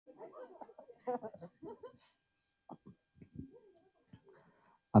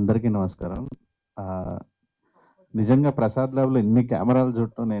అందరికీ నమస్కారం. ఆహ్, నిజంగా ప్రసాద్ ల్యాబ్‌లో ఇన్ని కెమెరాలు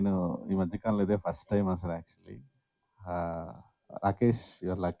చూడటం నేను ఈ మధ్య కాలంలో ఇదే ఫస్ట్ టైమ్ అసలు యాక్చువల్లీ. ఆహ్, రాకేష్ యూ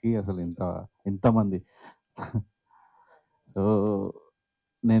ఆర్ లక్కీ అసలు ఇంతమంది. సో,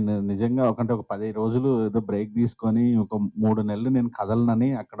 నేను నిజంగా ఒక 10 రోజులు ఏదో బ్రేక్ తీసుకొని ఒక 3 నెలలు నేను కదలనని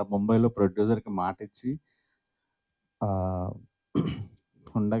అక్కడ ముంబైలో ప్రొడ్యూసర్‌కి మాటిచ్చి ఆహ్,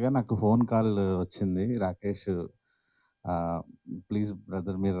 ఉండగా నాకు ఫోన్ కాల్ వచ్చింది. రాకేష్ ప్లీజ్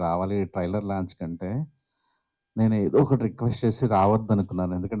బ్రదర్ మీరు రావాలి ట్రైలర్ లాంచ్ కంటే. నేను ఏదో ఒకటి రిక్వెస్ట్ చేసి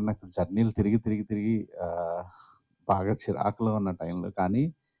రావద్దనుకున్నాను. ఎందుకంటే నాకు జర్నీలు తిరిగి ఆహ్, బాగా చిరాకులో ఉన్న టైంలో. కానీ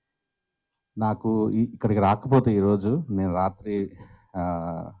నాకు ఇక్కడికి రాకపోతే ఈరోజు నేను రాత్రి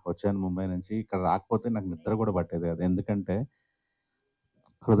వచ్చాను ముంబై నుంచి. ఇక్కడ రాకపోతే నాకు నిద్ర కూడా పట్టేది కాదు. ఎందుకంటే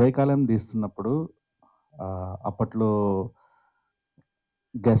హృదయకాలం తీస్తున్నప్పుడు అప్పట్లో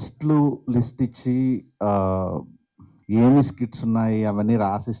గెస్ట్‌లు లిస్ట్ ఇచ్చి ఆహ్, ఏమి స్కిట్స్ ఉన్నాయి అవన్నీ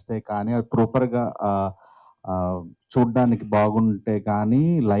రాసిస్తే కానీ అది ప్రాపర్‌గా చూడ్డానికి బాగుంటే కానీ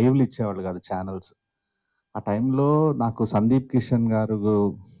లైవ్‌లు ఇచ్చేవాళ్ళు కాదు ఛానల్స్. ఆ టైంలో నాకు సందీప్ కిషన్ గారు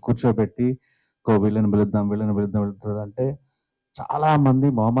కూర్చోబెట్టి వీళ్ళని పిలుద్దాం అంటే చాలా మంది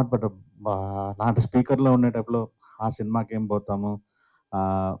మొహమాట పడ్డారు. నాటి స్పీకర్‌లో ఉండే టైప్‌లో ఆ సినిమాకేం పోతాము,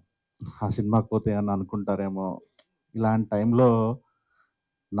 ఆహ్, ఆ సినిమాకి పోతే ఏమన్నా అనుకుంటారేమో. ఇలాంటి టైంలో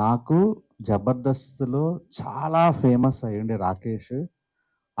నాకు 'జబర్దస్త్‌లో' చాలా ఫేమస్ అయ్యుండే రాకేష్,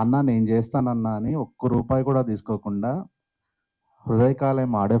 "అన్నా నేను చేస్తానన్నా" అని ఒక్క రూపాయి కూడా తీసుకోకుండా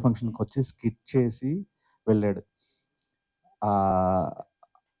హృదయకాలయం ఆడియో ఫంక్షన్‌కొచ్చి స్కిట్ చేసి వెళ్ళాడు. ఆహ్,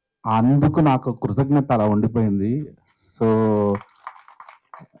 అందుకు నాకు కృతజ్ఞత అలా ఉండిపోయింది. సో,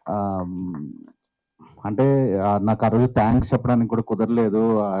 ఆహ్, అంటే నాకు ఆ రోజు థాంక్స్ చెప్పడానికి కూడా కుదరలేదు.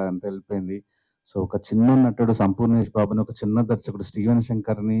 అంతా వెళ్ళిపోయింది. సో, ఒక చిన్న నటుడు 'సంపూర్ణేష్ బాబుని', ఒక చిన్న దర్శకుడు 'స్టీవెన్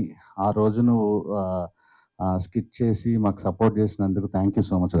శంకర్‌ని' ఆ రోజు నువ్వు ఆహ్, ఆహ్, స్కిట్ చేసి మాకు సపోర్ట్ చేసినందుకు thank you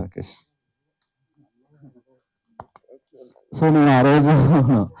so much Rakesh. So, నేను ఆ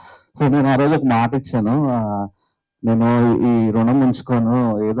రోజు ఒక మాటిచ్చాను. నేను ఈ రుణం ఉంచుకోను.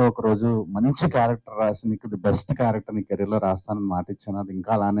 ఏదో ఒక రోజు మంచి క్యారెక్టర్ రాసి నీకు ది బెస్ట్ క్యారెక్టర్ నీ కెరీర్‌లో రాస్తానని మాటిచ్చాను. అది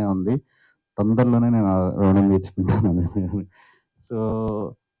ఇంకా అలానే ఉంది. తొందరలోనే నేను ఆ రుణం తీర్చుకుంటానని. సో,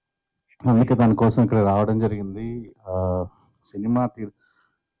 అందుకే దానికోసం ఇక్కడ రావడం జరిగింది. ఆహ్, సినిమా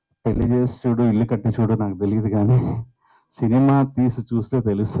పెళ్లి చేసి చూడు, ఇల్లు కట్టి చూడు నాకు తెలీదు గానీ, సినిమా తీసి చూస్తే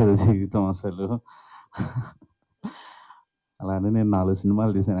తెలుస్తది జీవితం అసలు. అలా అని నేను 4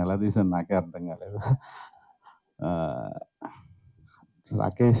 సినిమాలు తీశాను. ఎలా తీశానో నాకే అర్థం కాలేదు. ఆహ్,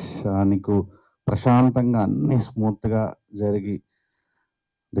 రాకేష్ నీకు ప్రశాంతంగా అన్నీ స్మూత్‌గా జరిగి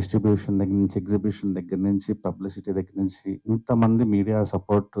డిస్ట్రిబ్యూషన్ దగ్గర నుంచి, ఎగ్జిబిషన్ దగ్గర నుంచి, పబ్లిసిటీ దగ్గర నుంచి ఇంతమంది మీడియా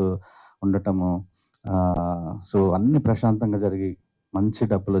సపోర్ట్ ఉండటము. సో, అన్నీ ప్రశాంతంగా జరిగి, మంచి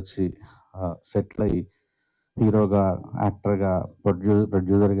డబ్బులొచ్చి సెటిల్ అయ్యి, హీరోగా, యాక్టర్‌గా,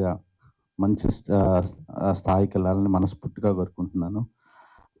 ప్రొడ్యూసర్‌గా మంచి స్థాయికెళ్ళాలని మనస్ఫూర్తిగా కోరుకుంటున్నాను.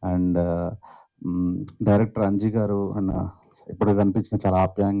 అండ్ డైరెక్టర్ అంజి గారు ఎప్పుడు కనిపించినా చాలా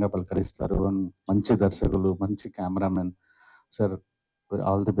ఆప్యాయంగా పలకరిస్తారు. అండ్ మంచి దర్శకులు, మంచి cameraman. Sir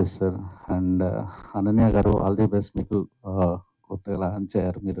all the best sir. And Ananya గారు ఆల్ ది బెస్ట్ మీకు. కొత్తగా లాంచ్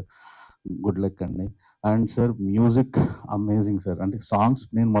అయ్యారు మీరు. గుడ్ లక్ అండి. And sir music amazing sir. అంటే సాంగ్స్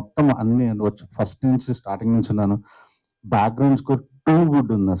నేను మొత్తం అన్ని వచ్చి ఫస్ట్ నుంచి స్టార్టింగ్ నుంచి ఉన్నాను. బ్యాక్‌గ్రౌండ్ స్కోర్ టూ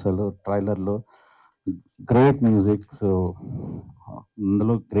గుడ్ ఉంది అసలు ట్రైలర్‌లో. Great music. సో,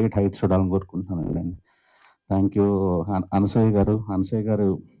 ఇందులో గ్రేట్ హైట్స్ చూడాలని కోరుకుంటున్నానండి. Thank you. అనసూయ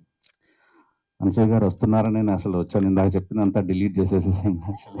గారు వస్తున్నారని నేను అసలు వచ్చాను. ఇందాక చెప్పిందంతా delete చేసేసేసాను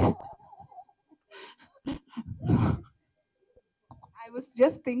actually. I was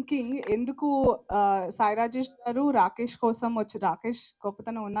just thinking ఎందుకు సాయి రాజేష్ గారు రాకేష్ కోసం వచ్చి రాకేష్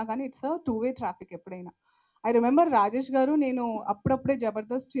గొప్పతనం ఉన్నా కానీ it's a two way traffic ఎప్పుడైనా. ఐ రిమెంబర్ రాజేష్ గారు నేను అప్పుడప్పుడే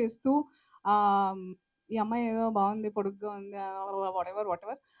జబర్దస్త్ చేస్తూ ఈ అమ్మాయి ఏదో బాగుంది పొడుగ్గా ఉంది వాట్ ఎవర్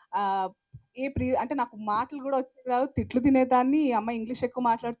అంటే నాకు మాటలు కూడా వచ్చేవి రాదు, తిట్లు తినేదాన్ని. ఈ అమ్మాయి ఇంగ్లీష్ ఎక్కువ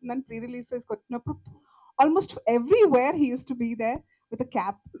మాట్లాడుతుందని ప్రీ రిలీజెస్కి వచ్చినప్పుడు almost everywhere he use to be there with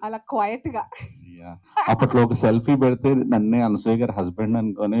cap అలా క్వైట్గా. అప్పట్లో ఒక సెల్ఫీ పెడితే నన్నే అనసూయ గారు హస్బెండ్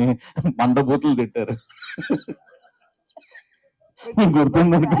అనుకొని మండబూతులు తిట్టారు.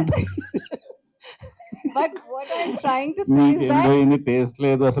 గుర్తుందనుకుంటా. But what I'm trying to say is that taste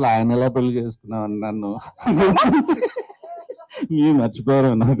లేదు అసలు ఆయన ఎలా పెళ్లి చేసుకున్నావు నన్ను మీరు మర్చిపోయారు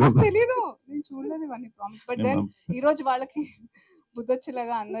నాకు తెలీదు, నేను చూడలేదు ఇవన్నీ ప్రామిస్. బట్ దెన్ ఈ రోజు వాళ్ళకి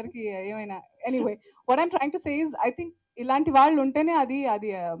బుద్ధొచ్చేలాగా అందరికి ఏమైనా anyway what I'm trying to say is I think ఇలాంటి వాళ్ళు ఉంటేనే అది అది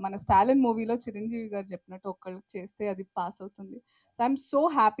మన స్టాలిన్ మూవీలో చిరంజీవి గారు చెప్పినట్టు ఒక్కళ్ళకి చేస్తే అది పాస్ అవుతుంది. I'm so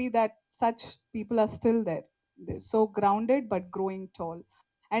happy that such people are still there, so grounded but growing tall.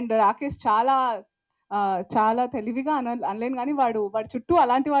 And Rakesh చాలా చాలా తెలివిగా అనలేను కానీ వాడి చుట్టూ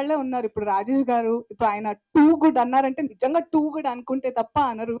అలాంటి వాళ్ళే ఉన్నారు. ఇప్పుడు రాజేష్ గారు ఇప్పుడు ఆయన టూ గుడ్ అన్నారంటే నిజంగా టూ గుడ్ అనుకుంటే తప్ప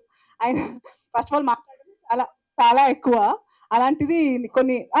అనరు. ఆయన ఫస్ట్ ఆఫ్ ఆల్ మాట్లాడడం చాలా చాలా ఎక్కువ. అలాంటిది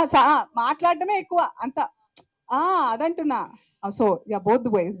కొన్ని మాట్లాడడమే ఎక్కువ అంత అదంటున్నా. సో బోత్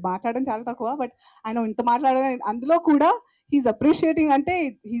వేస్ మాట్లాడడం చాలా తక్కువ. బట్ ఆయన ఇంత మాట్లాడడం అందులో కూడా హీస్ అప్రిషియేటింగ్ అంటే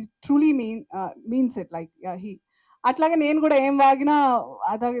he truly means it like he. అట్లాగే నేను కూడా ఏం వాగినా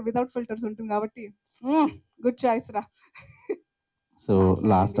అదే వితౌట్ ఫిల్టర్స్ ఉంటుంది కాబట్టి గుడ్ చాయిస్ రా. సో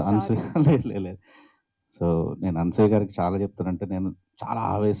లాస్ట్ మాట్లాడండి, అనసూయ లేదు. సో నేను అనసూయ గారికి చాలా చెప్తానంటే, నేను చాలా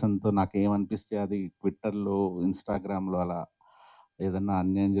ఆవేశంతో నాకేమనిపిస్తే అది ట్విట్టర్లో, ఇన్స్టాగ్రామ్లో అలా ఏదన్నా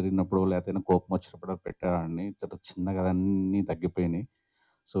అన్యాయం జరిగినప్పుడు లేకపోతే కోపం వచ్చినప్పుడు పెట్టేవాడిని. చిన్నగా అన్నీ తగ్గిపోయినాయి.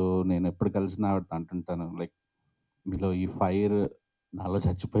 సో నేను ఎప్పుడు కలిసినా ఆవిడతో అంటుంటాను, లైక్ మీలో ఈ ఫైర్ నాలో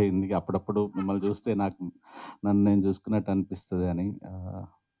చచ్చిపోయింది. అప్పుడప్పుడు మిమ్మల్ని చూస్తే నాకు నన్ను నేను చూసుకున్నట్టు అనిపిస్తుంది అని.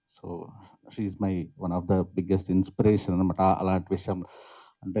 So she my one of the biggest inspiration అనమాట. అలాంటి విషయం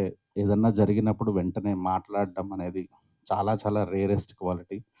అంటే ఏదన్నా జరిగినప్పుడు వెంటనే మాట్లాడడం అనేది చాలా చాలా రేరెస్ట్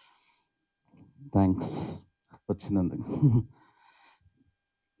క్వాలిటీ. థ్యాంక్స్ వచ్చినందుకు.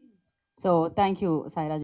 So thank you, Sai Rajesh.